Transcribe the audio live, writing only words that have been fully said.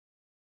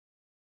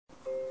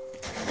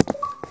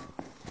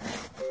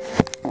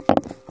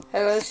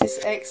Hello, this is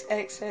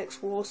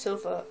XXX War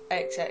Silver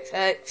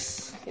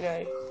XXX. You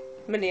know,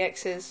 many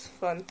X's,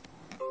 fun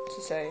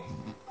to say,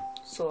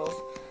 sort of.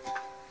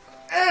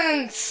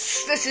 And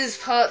this is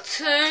part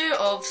 2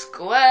 of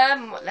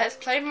Square Let's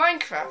Play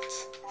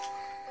Minecraft.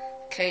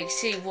 Okay,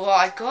 see what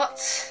I got.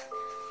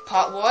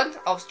 Part 1,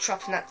 I was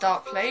trapped in that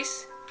dark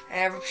place.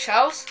 Air of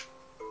shells.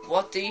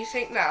 What do you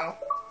think now?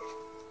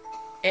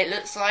 It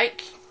looks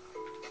like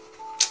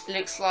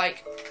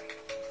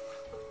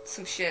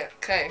some shit.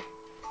 Okay.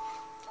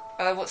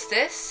 What's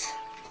this?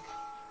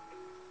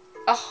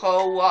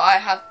 Oh, what I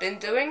have been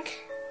doing.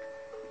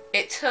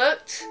 It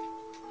took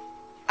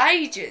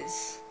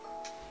ages.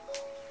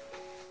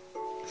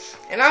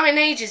 And I'm in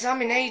ages.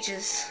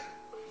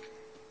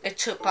 It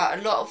took about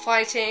a lot of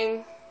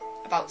fighting.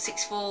 About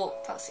 6-4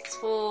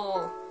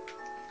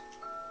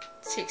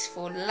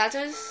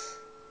 ladders.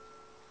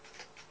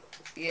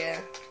 Yeah.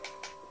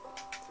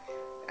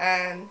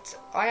 And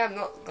I am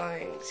not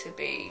going to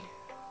be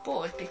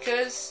bored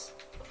because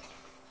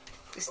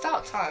it's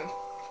start time.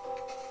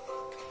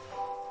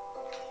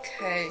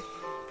 Okay,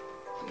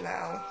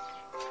 now.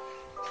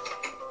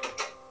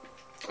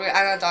 Wait,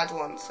 and I died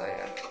once, so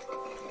yeah.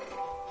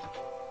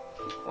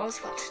 What was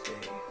I about to do?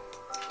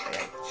 Oh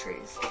yeah,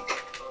 trees.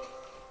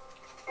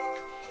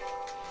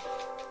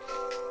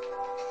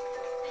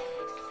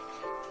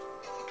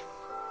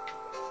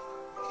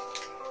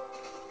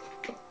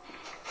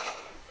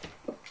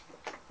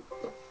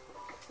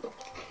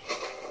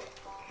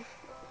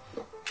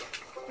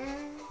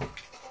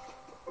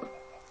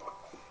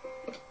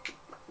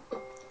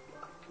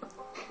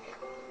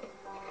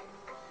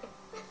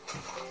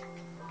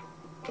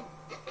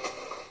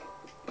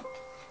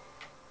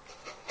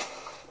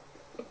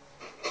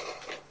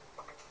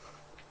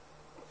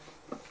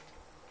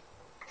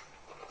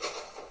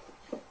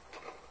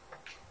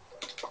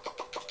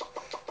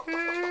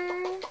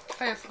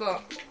 I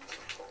forgot.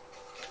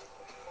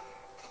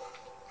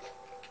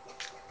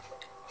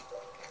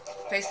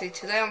 Basically,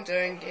 today I'm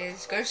doing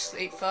is go to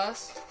sleep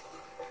first,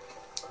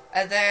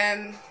 and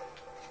then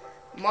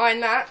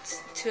mine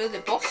that to the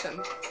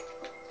bottom.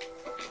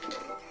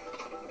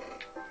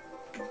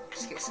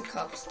 Just get some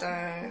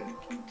cobblestone,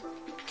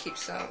 keep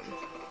some.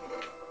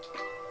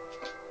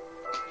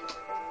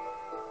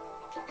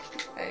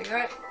 There you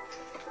go.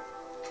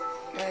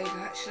 There you go,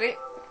 actually.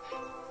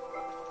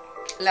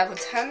 Level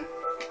 10.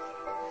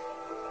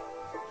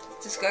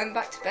 Just going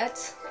back to bed.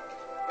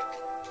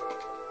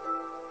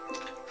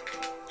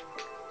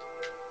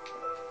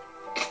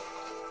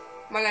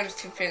 My name is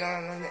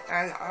Tim59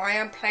 and I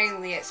am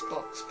playing the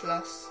Xbox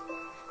Plus.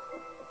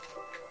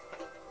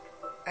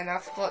 And I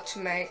forgot to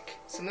make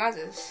some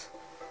ladders.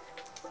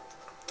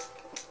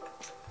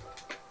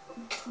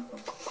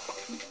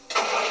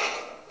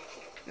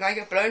 And I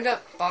get blown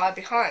up by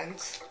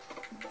behind.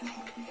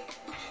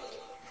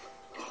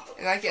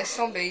 And I get a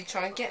zombie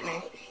trying to get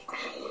me.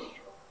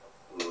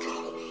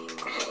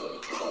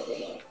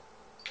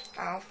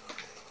 Ow.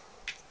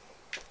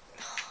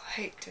 Oh, I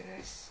hate doing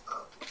this.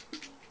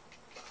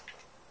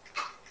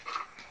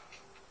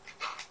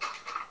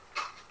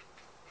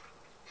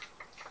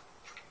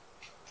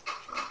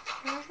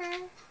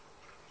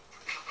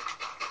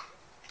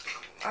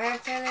 I am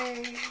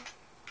failing.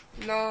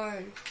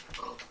 No.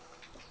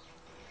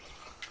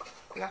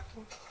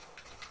 Apple.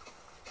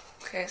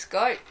 Okay, let's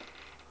go.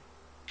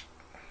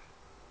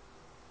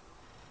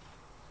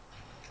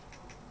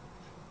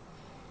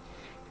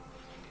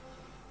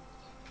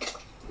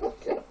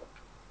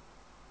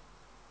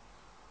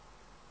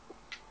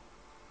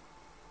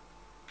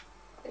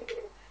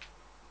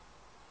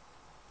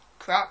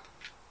 Crap.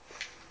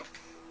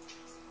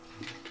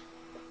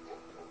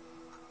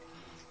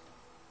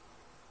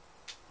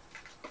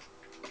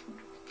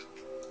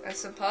 And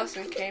some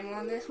person came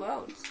on this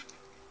world.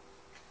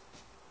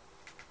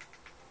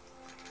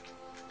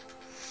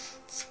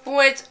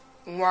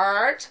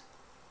 Squidward.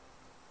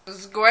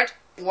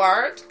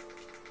 Squidward.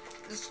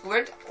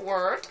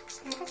 Squidward.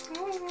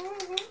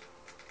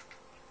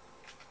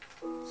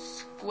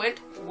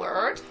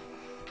 Squidward.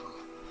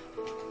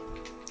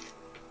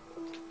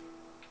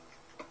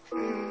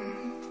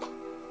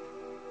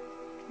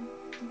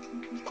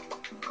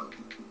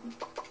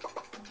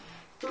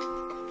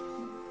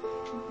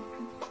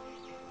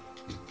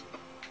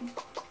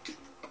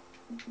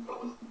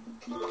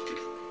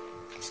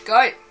 Let's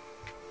go.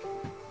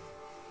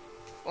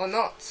 Or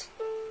not.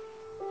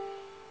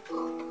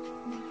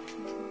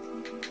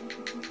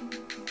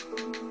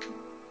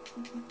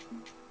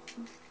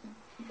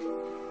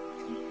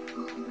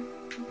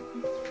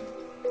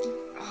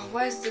 Oh,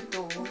 where's the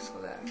doors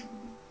for there?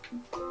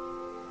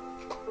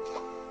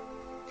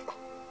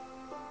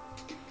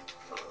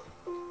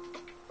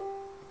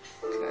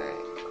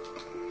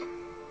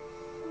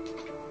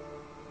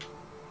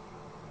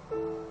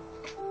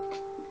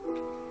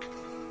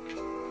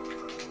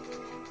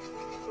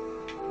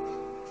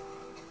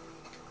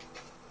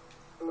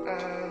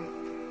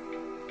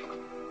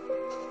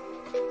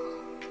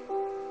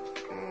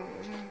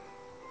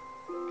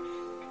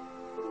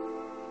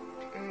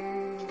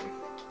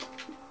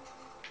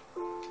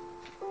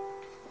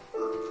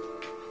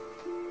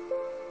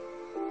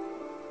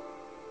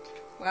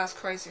 That's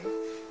crazy.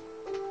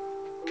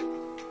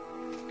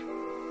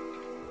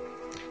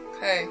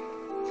 Okay.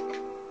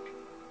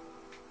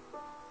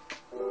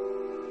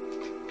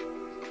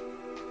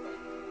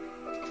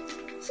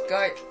 Let's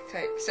go.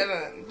 Okay,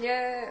 7.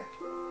 Yeah.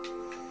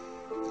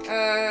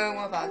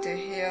 What about I do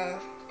here?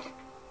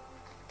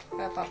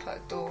 What about I put a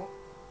door?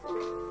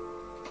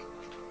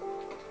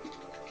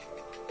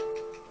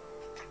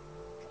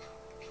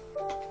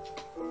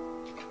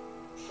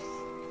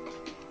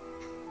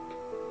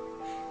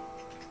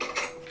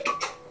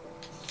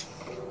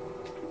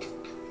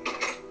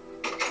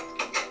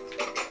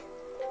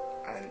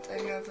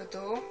 Another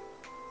door,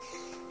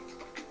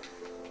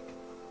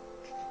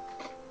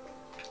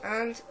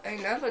 and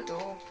another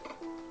door.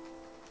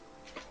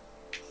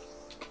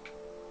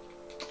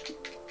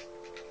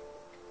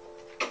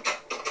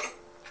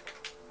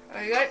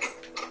 There you go.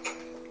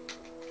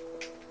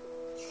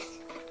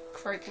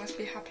 Craig must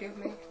be happy with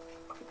me.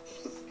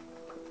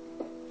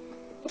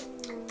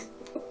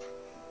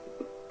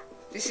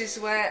 This is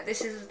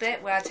the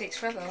bit where it takes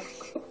forever.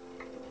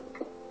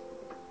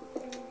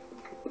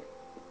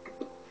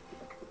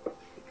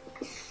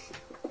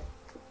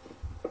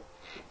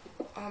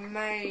 I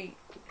may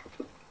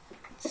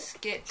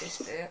skip this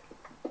bit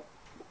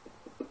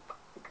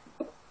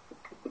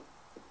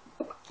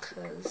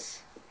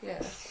because,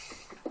 yeah.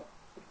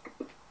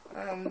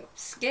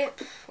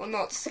 Skip or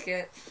not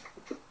skip?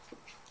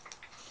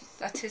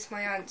 That is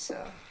my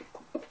answer.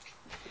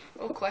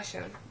 Or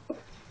question.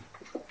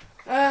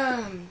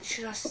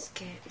 Should I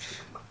skip?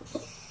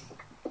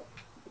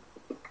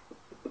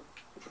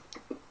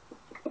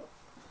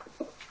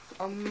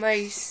 I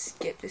may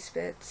skip this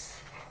bit.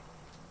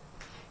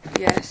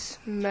 Yes,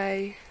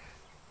 may.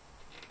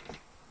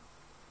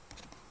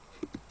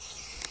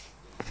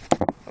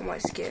 I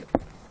might skip.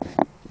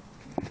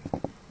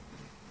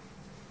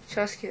 Should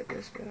I skip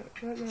this bit? I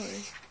don't know.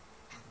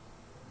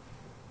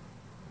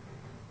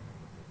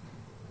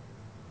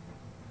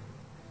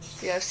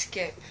 Yeah,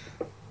 skip.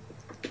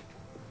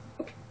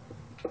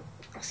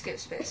 I'll skip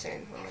this bit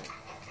soon.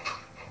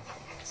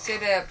 So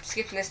they're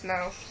skipping this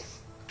now.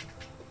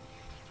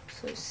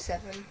 So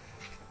 7.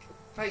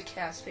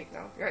 Okay, I'll speak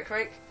now. You right,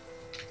 Craig?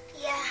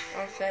 Yeah.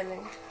 I'm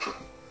failing.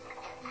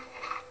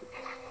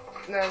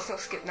 No, it's not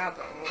skip now,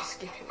 but I'm gonna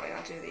skip it when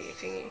I do the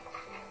thingy.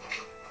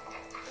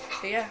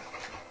 So yeah.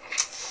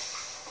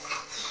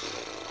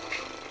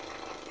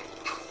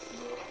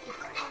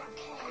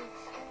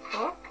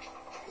 What?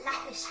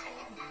 Lapis.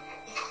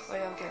 Oh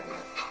yeah, I'm getting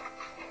that.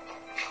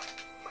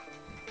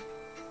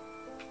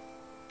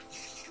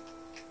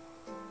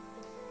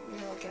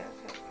 Yeah, I'll get it.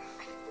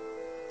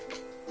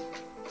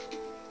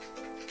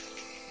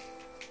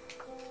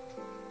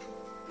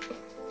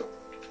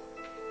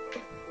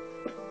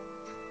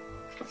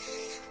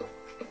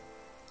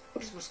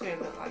 This is what's going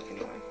to look like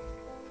anyway.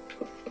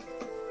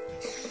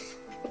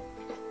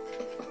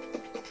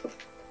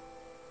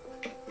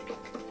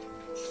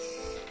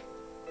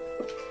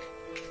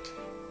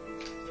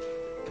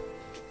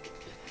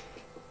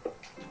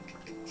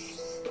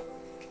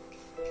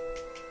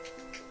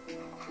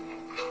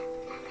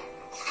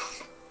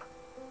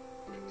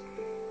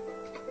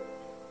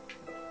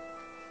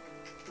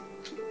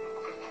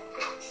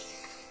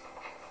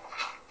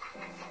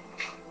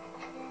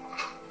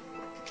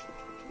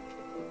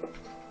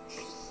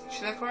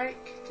 Should I break?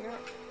 Yeah.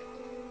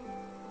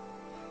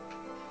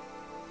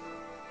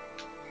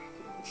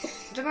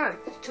 I don't know.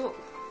 Talk.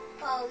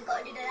 Oh, we've got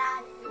to do the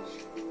ladders.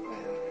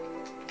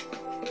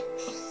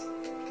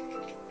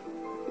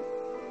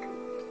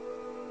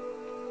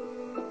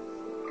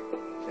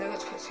 Yeah,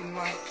 let's put some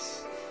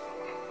lights.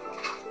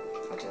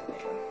 I'll do that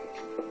later.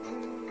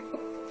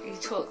 You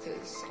talk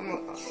because I'm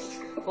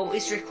not. Well,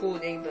 it's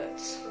recording,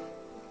 but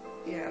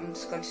yeah, I'm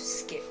just going to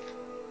skip.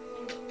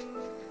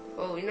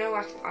 Oh, you know,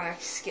 I can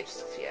skip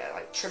stuff, yeah,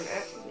 like trim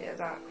it, yeah,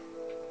 that.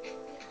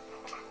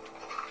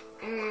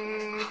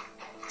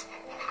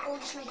 Or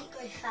just make it go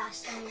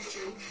fast on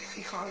YouTube.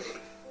 You can't.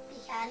 You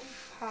can.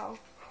 How?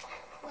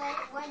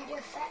 When you do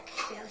effects,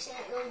 so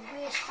it will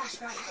really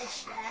fast like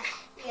this, yeah,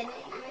 you can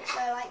make it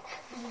go like,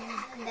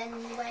 and then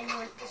when you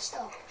want to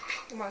stop.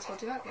 You might as well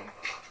do that then.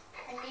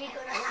 And you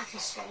got that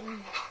lapis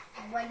thing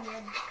when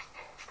you're.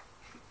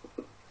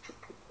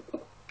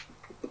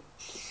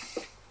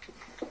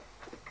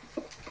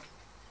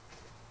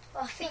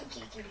 I think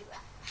you can do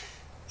that.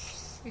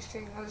 You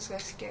think I'll just go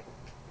skip?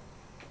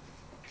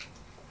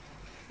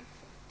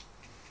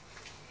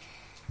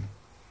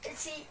 And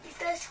see, if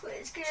that's what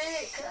it's going to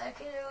look like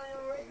in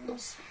all the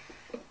rooms.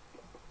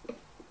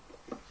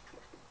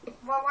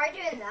 Well, why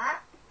doing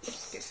that?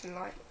 Get some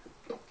light.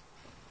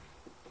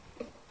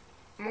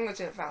 I'm gonna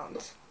do it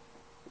round.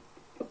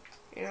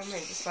 You know what I mean?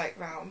 Just like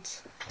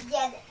round.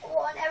 Yeah,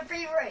 on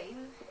every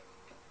room.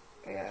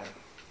 Yeah.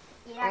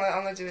 Yeah.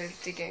 I'm gonna do a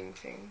digging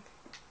thing.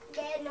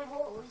 Yeah, in the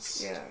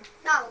walls. Yeah.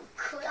 No,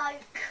 cool,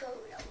 cool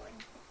that one.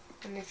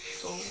 And if you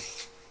fall,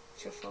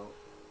 it's your fault.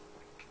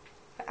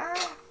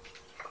 Ah!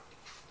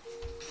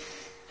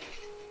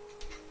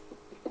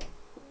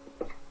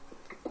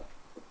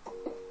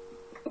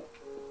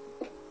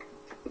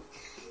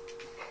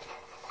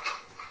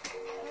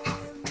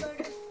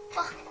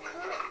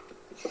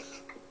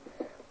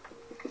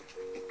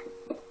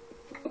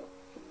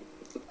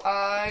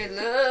 I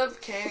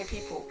love killing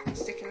people,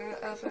 sticking in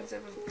the elephants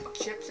with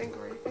chips and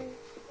gravy.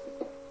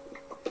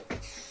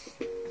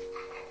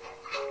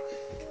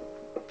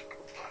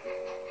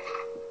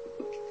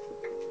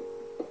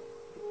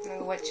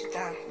 No, wait till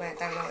when it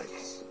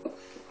downloads.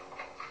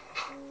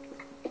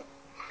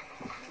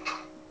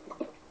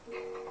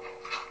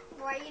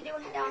 Why are you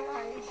doing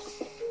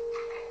downloads?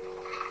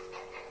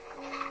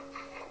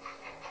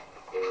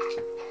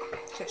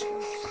 Touch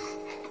marks.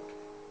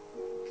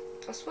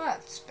 I swear I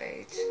had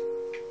spade.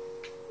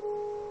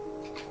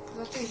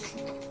 I think.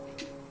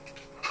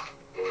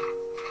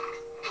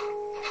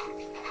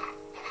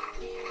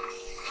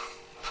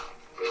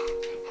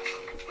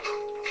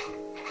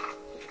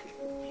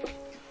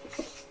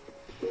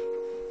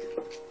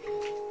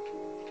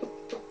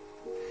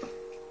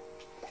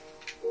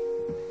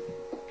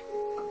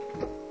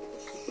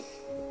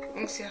 Let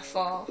me see how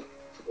far.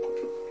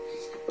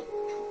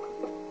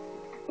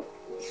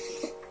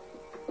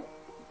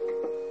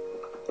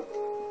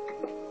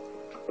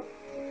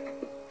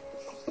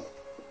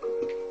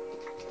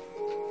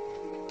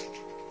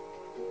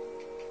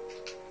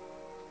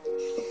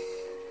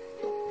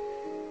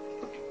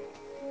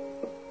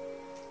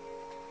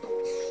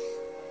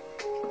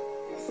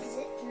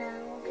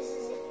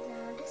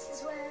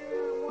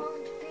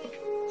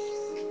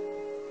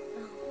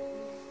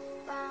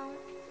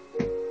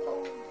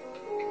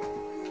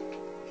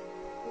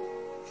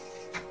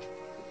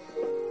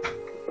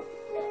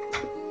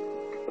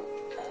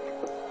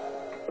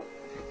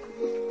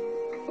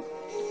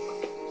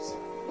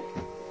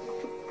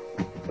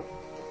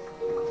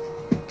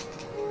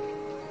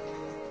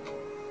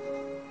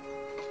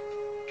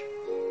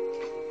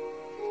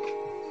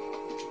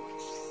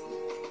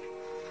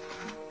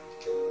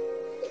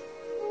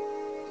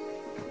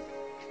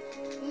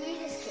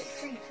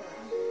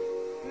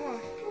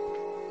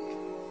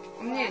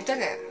 I'm nearly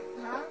done it.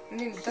 Huh? I'm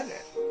nearly done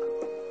it.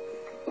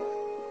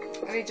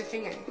 I need your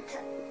thingy.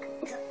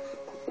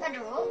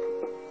 Bedrock?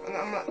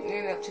 I'm not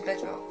nearly up to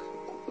bedrock.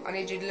 I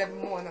need you to level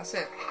more and that's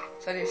it.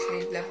 So I just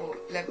need level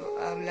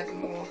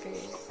more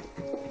thingies.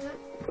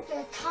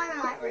 The time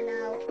might run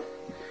out.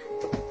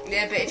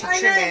 Yeah, but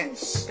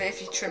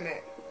if you trim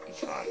it, you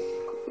can't.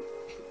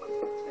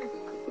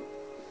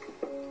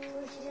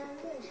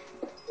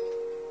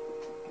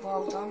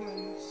 Wow,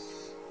 diamonds.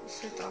 You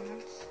said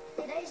diamonds.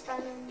 It is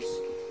diamonds.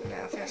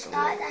 Yeah, I think that's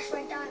That's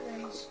red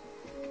diamonds.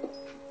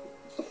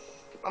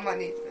 I might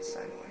need this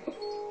anyway.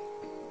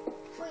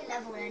 Fully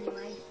leveled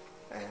anyway.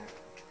 Yeah.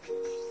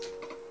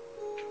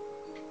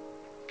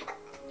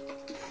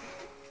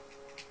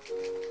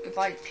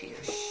 Goodbye, piece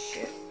of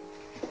shit.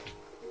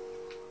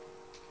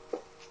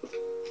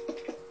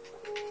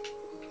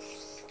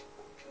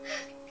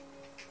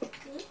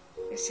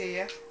 You see,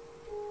 yeah?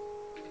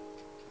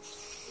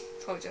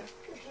 Told you.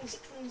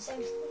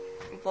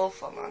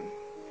 Both of them, man.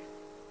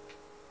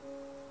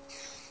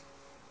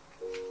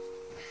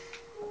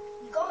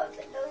 You gotta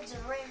put loads of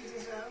rooms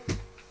as well.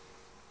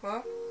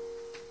 What?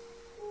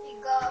 You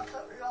gotta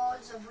put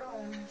loads of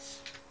rooms.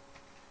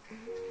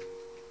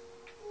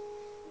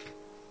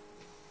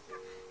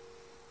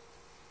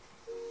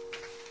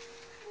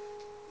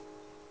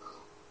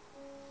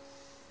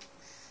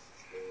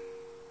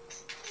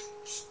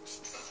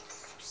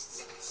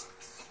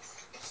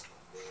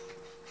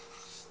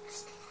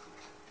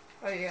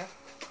 Oh yeah.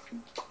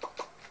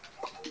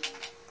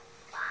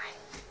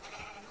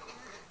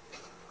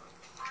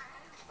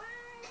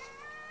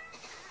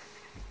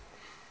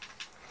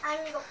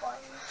 And you got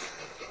one.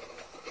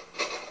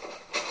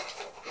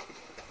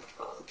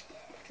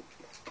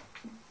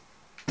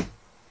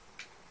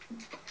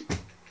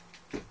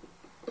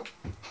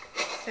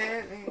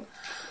 Fairly.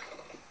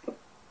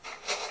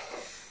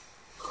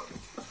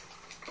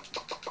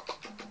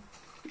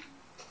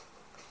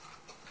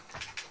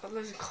 Got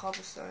loads of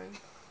cobblestone.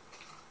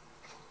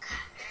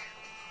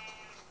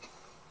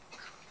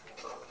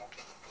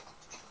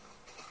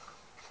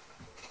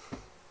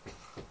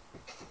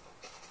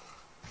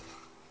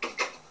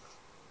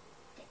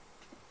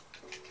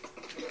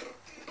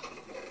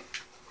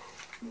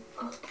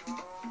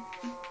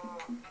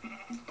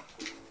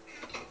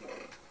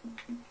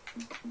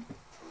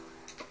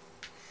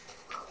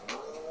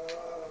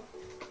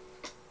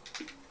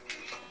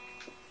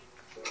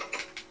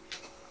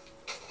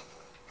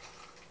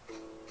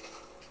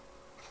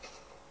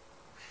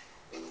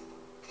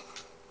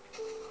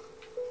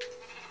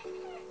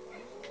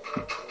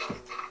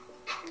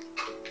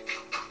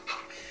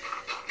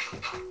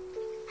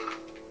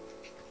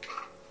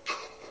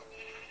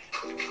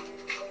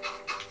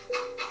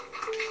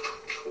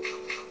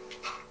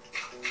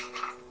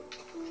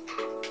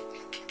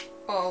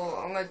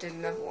 Oh, I'm gonna do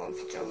another one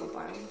for jungle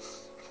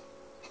biomes.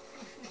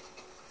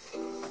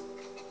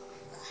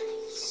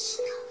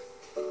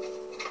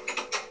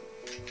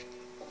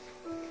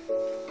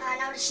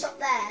 And I'll just stop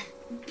there.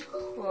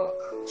 What?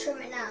 Trim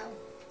it now.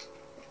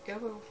 Yeah,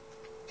 well.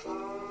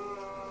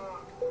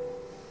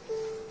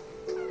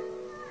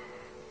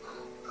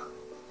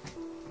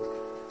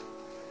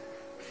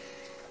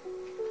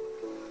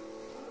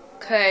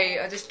 Okay,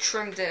 I just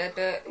trimmed it a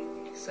bit,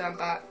 so I'm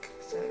back.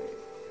 So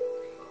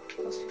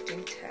I was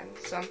doing 10.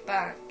 So I'm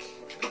back.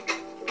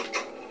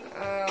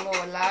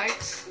 More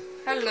lags.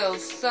 Hello,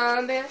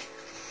 zombie.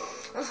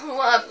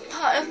 What a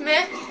part of me?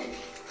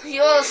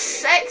 Your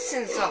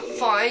section's on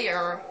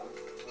fire.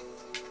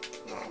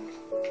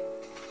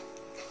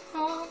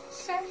 Oh,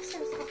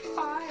 section's on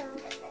fire.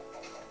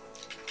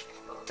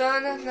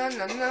 Dun dun dun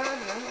dun dun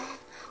dun.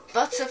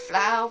 Butter,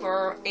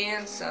 flour,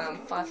 and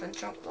some 500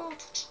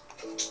 chocolate.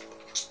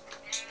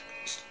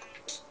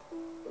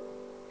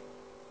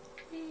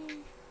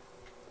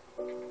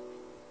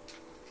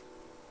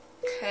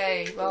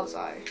 Okay, where was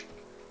I?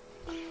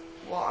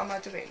 What am I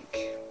doing?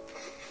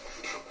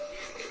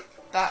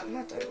 That,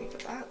 no, don't need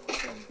that.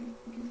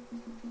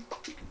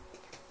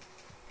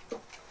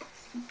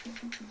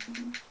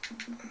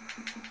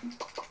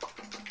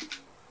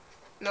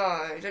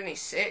 No, you don't need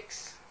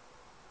 6.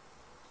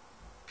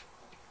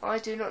 I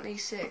do not need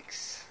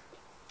 6.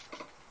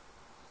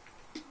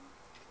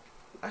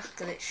 I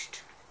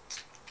glitched.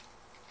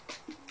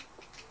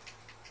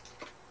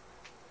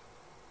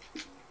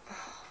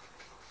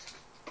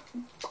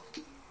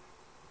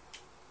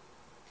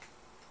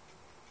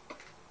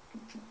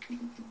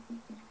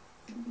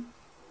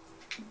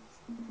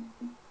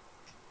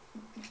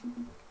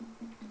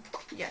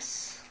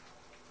 Yes.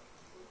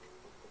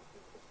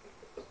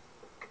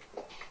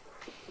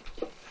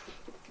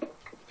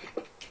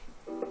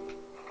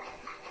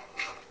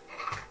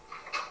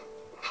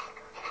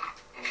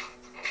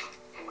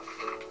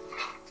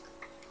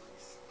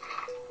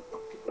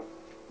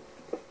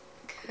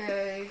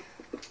 Okay.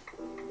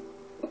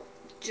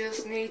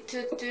 Just need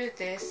to do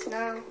this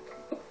now.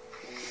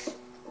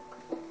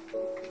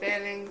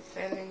 Filling.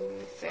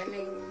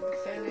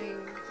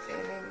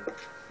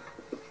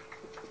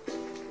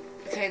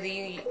 Okay,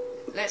 the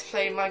Let's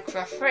Play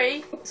Minecraft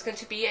 3 is going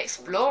to be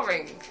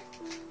exploring.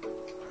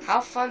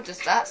 How fun does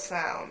that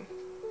sound?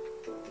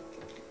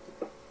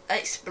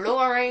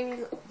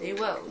 Exploring the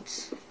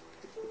worlds.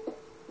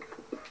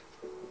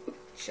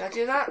 Should I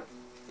do that?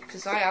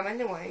 Because I am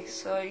anyway,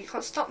 so you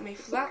can't stop me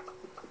for that.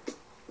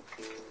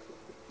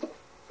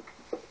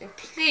 And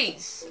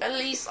please, at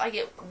least I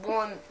get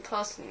one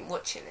person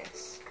watching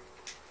this.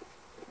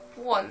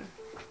 One.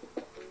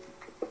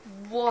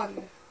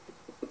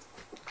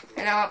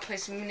 And I might play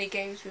some mini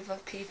games with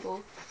other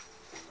people.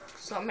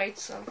 So I made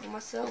some for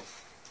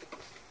myself.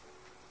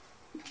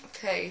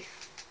 Okay.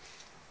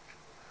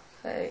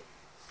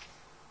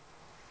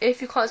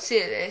 If you can't see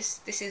this,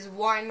 this is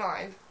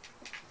Y9.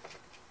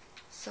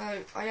 So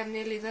I am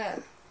nearly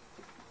there.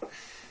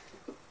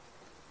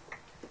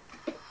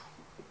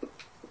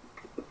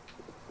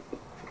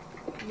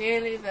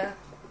 Nearly there.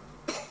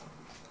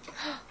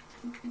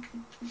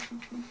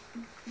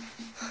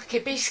 Okay,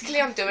 basically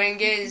I'm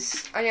doing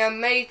is I am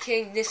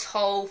making this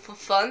hole for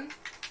fun,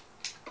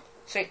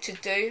 something to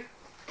do,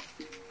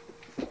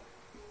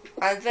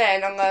 and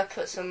then I'm gonna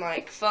put some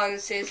like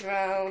furnaces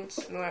around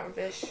and all that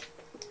rubbish.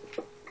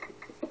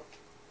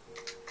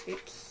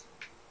 Oops.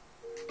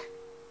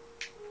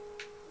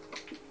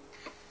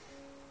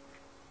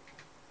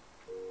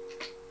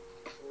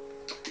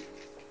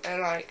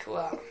 And like,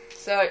 well,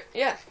 so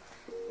yeah.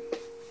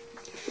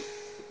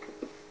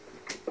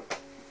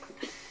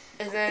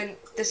 And then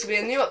this will be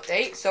a new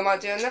update, so I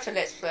might do another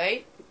Let's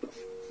Play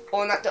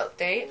on that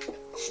update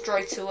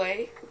straight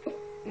away.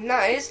 And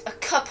that is a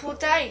couple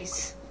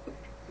days.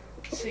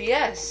 So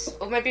yes,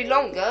 or maybe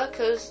longer,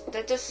 because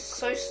they're just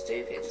so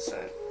stupid. So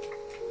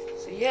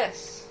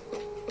yes.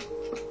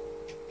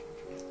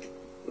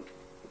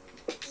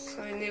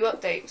 So new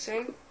update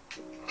soon.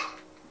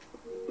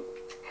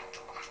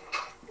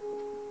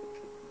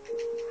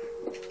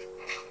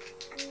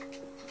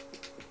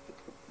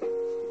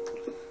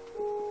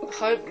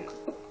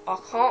 I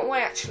can't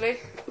wait actually.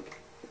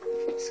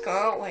 Just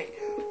can't wait.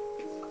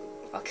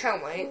 I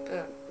can't wait,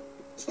 but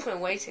it's point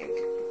waiting.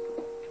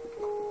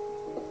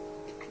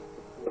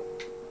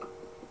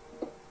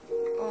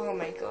 Oh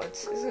my god,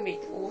 this is gonna be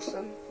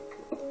awesome.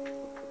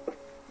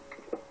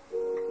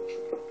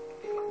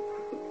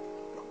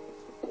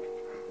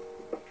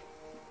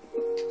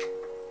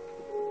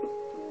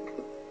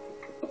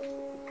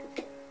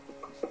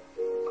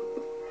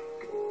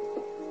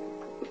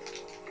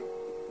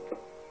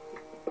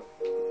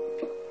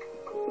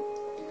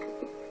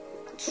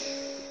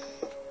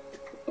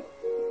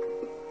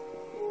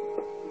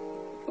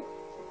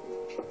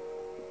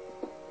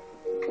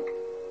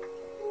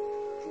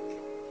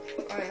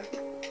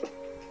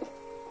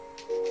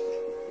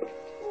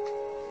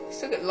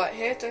 Still got light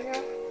here, don't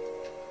you?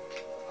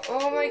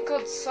 Oh my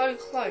god, so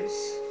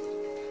close.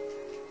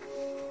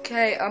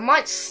 Okay, I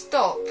might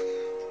stop.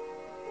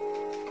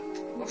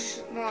 Or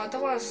no, I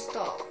don't want to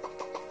stop.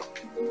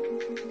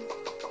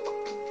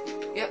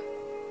 Yep.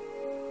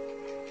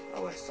 I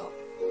won't stop.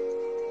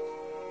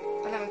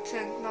 11,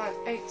 10, 9,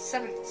 8,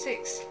 7,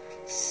 6,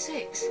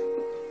 6, 2.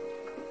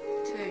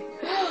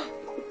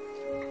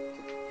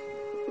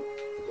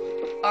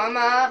 I'm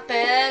at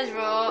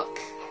bedrock.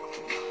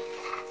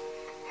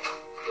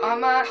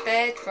 I'm at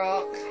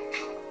bedrock.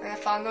 And I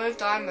found no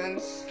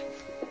diamonds.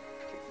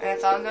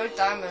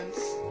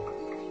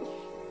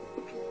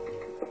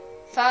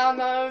 Found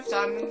no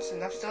diamonds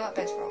and I've still got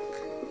bedrock.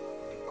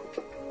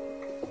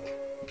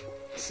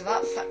 So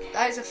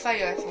that is a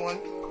failure, everyone.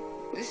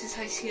 This is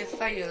how you see a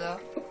failure.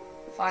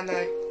 Find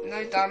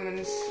no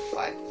diamonds,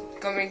 like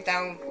going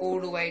down all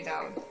the way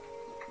down.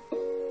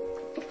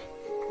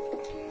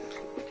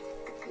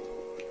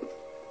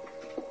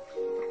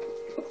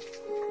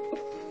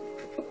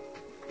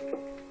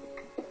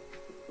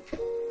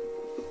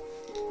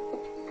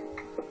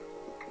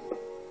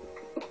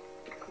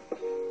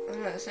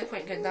 There's no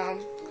point going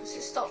down because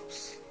it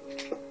stops.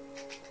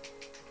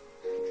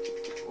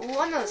 Oh,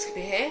 I know this could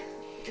be here.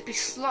 It'd be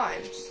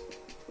slimes.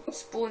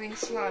 Spawning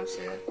slimes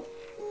here.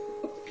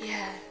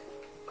 Yeah.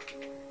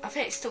 I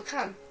think it still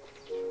can.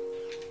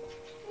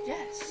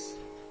 Yes.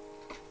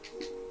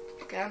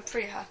 Okay, I'm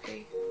pretty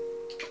happy.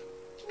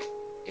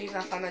 Even if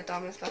I found no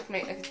diamonds, but I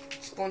can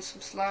spawn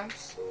some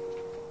slimes.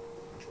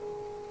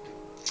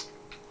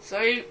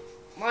 So,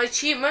 my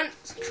achievement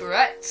is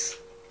correct.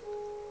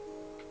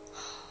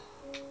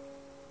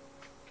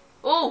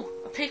 Oh,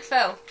 a pig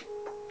fell.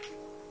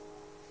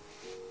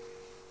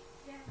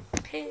 Yeah,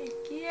 pig.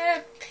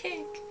 Yeah,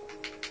 pig.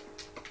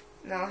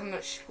 Now, how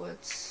much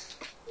woods?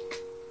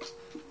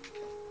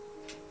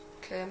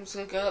 Okay, I'm just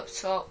gonna go up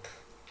top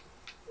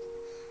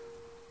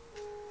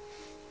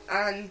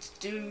and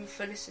do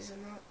furnaces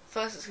and that.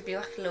 First, it's gonna be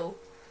like a little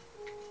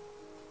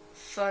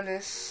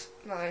furnace.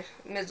 No,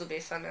 middle will be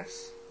a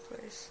furnace,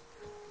 please.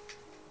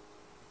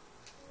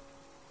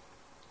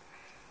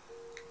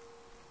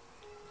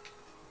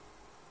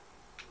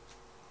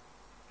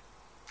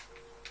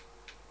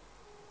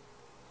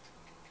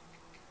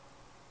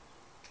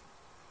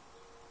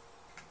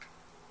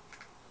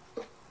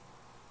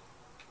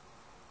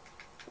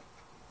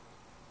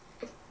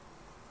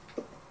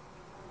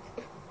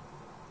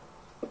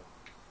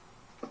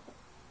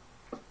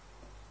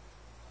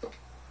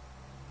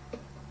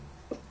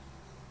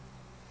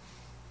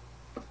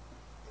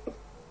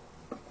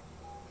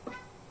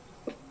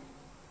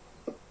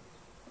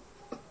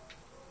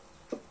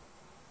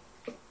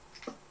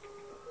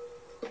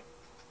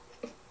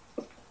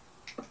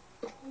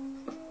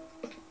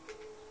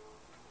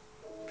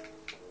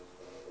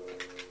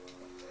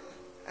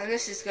 And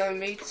this is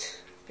going to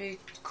be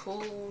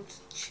called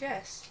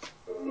chest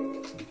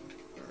room.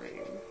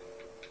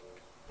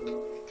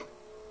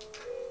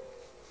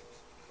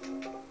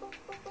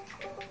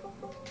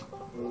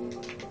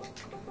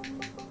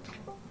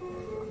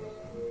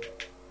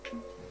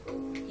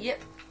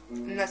 Yep,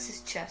 and that's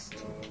his chest.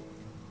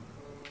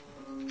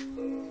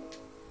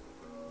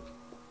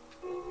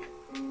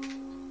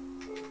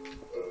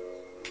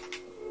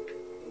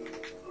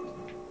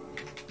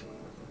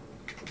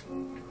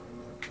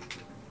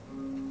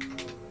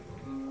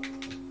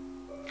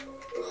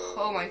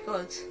 Oh my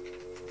god.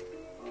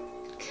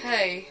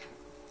 Okay.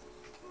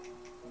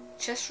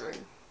 Chest room.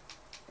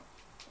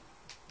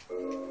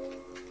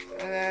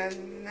 And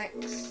then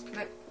next,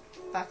 nope,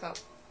 back up.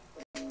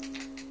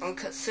 I'll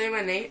cut so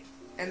many,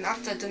 and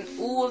after I've done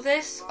all of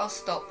this, I'll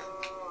stop.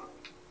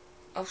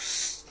 I'll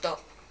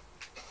stop.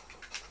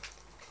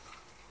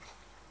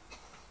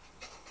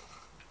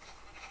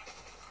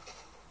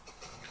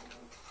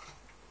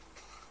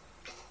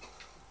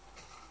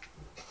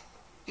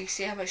 You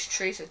see how much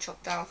trees are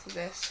chopped down for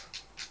this.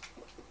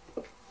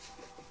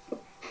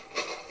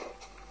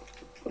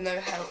 No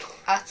help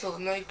at all,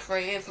 no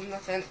creative or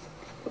nothing.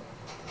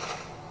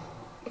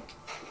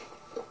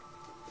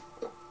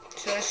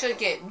 So I should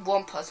get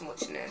one person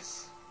watching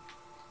this.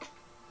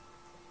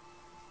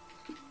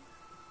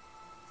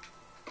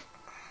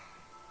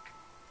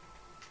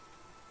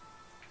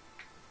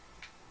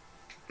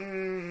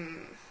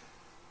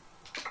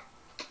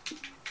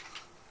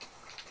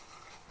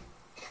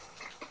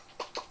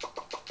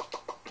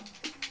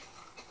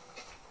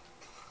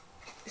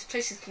 This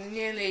place is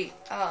nearly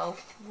out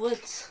of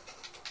woods.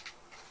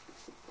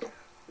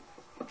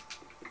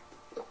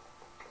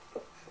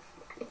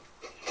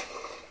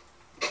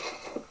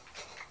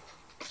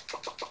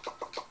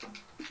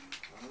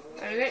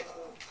 Okay.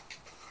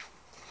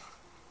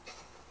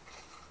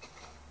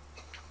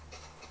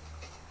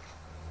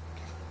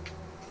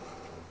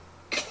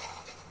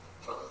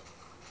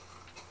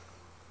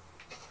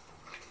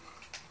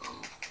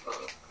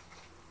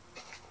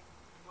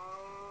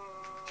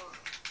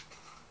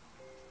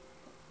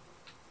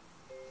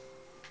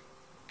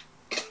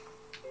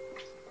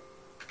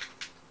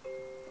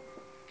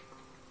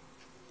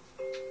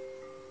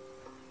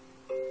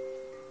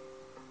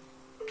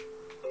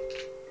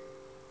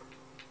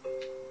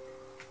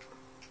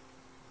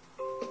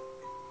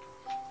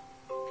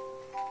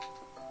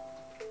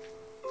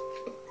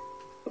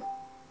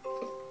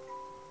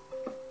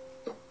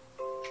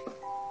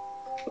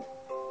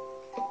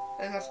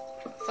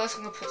 First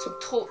I'm going to put some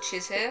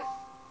torches here.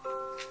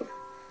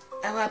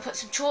 And when I put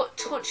some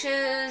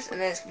torches,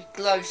 and then it's going to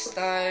be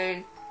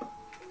glowstone.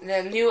 And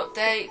then a new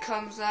update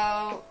comes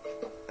out.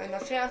 And I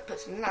think I've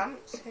put some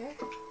lamps here.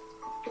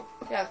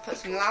 Yeah, I've put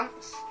some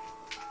lamps.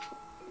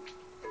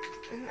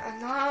 And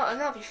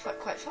that'll be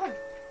quite fun.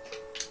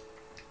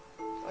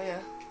 Oh yeah.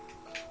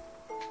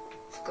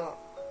 Forgot.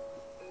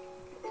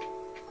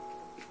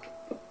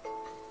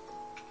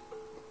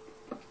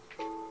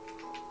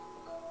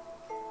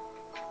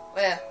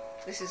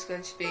 this is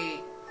going to be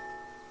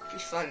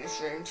fun in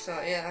this room, so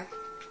yeah.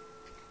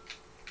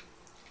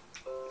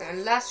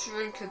 And last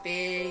room could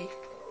be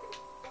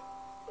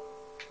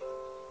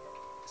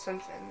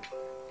something.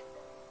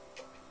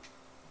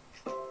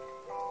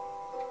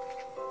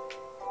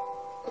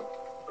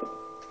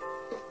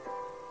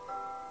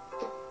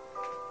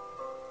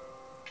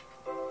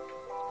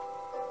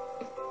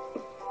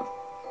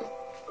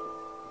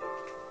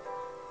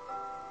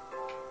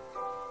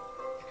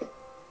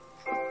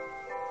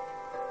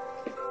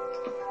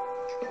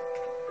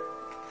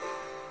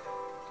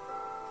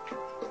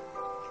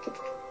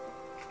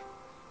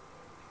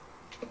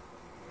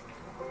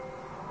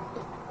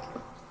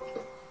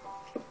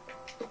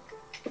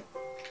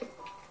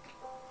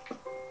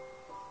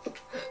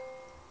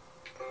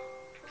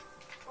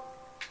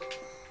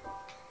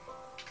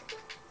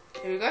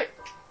 Here we go.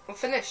 We'll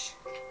finish.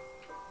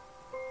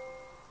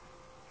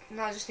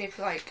 Now I just need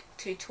like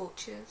 2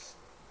 torches.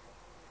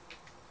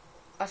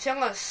 I think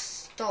I'm gonna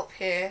stop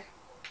here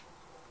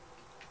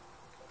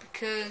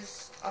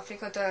because I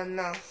think I've done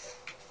enough.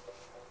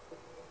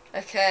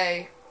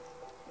 Okay,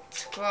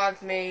 describe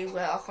me.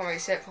 Well, I can't really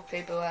say it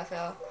properly, but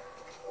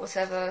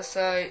whatever.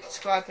 So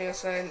describe me or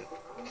something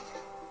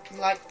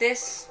like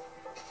this,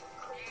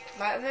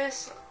 like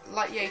this.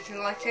 Like, yeah, you can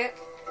like it.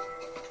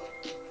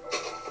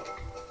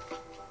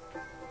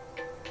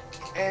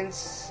 And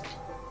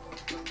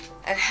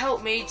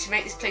help me to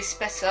make this place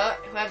better,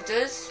 whoever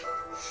does.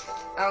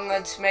 I'm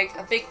going to make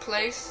a big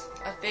place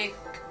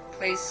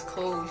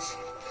called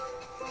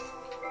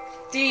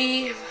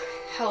The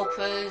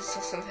Helpers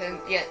or something.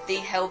 Yeah, The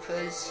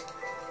Helpers.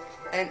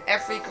 And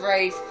every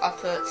grave I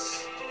put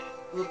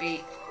will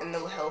be a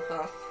little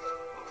helper.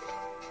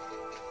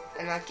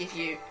 And I'll give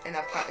you, and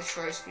I'll plant this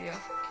rose for you.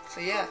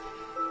 So yeah.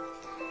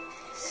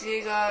 See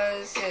you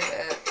guys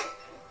later.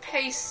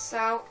 Peace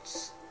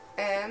out.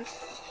 And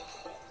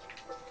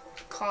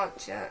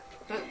can't yet,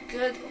 but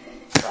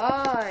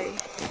goodbye.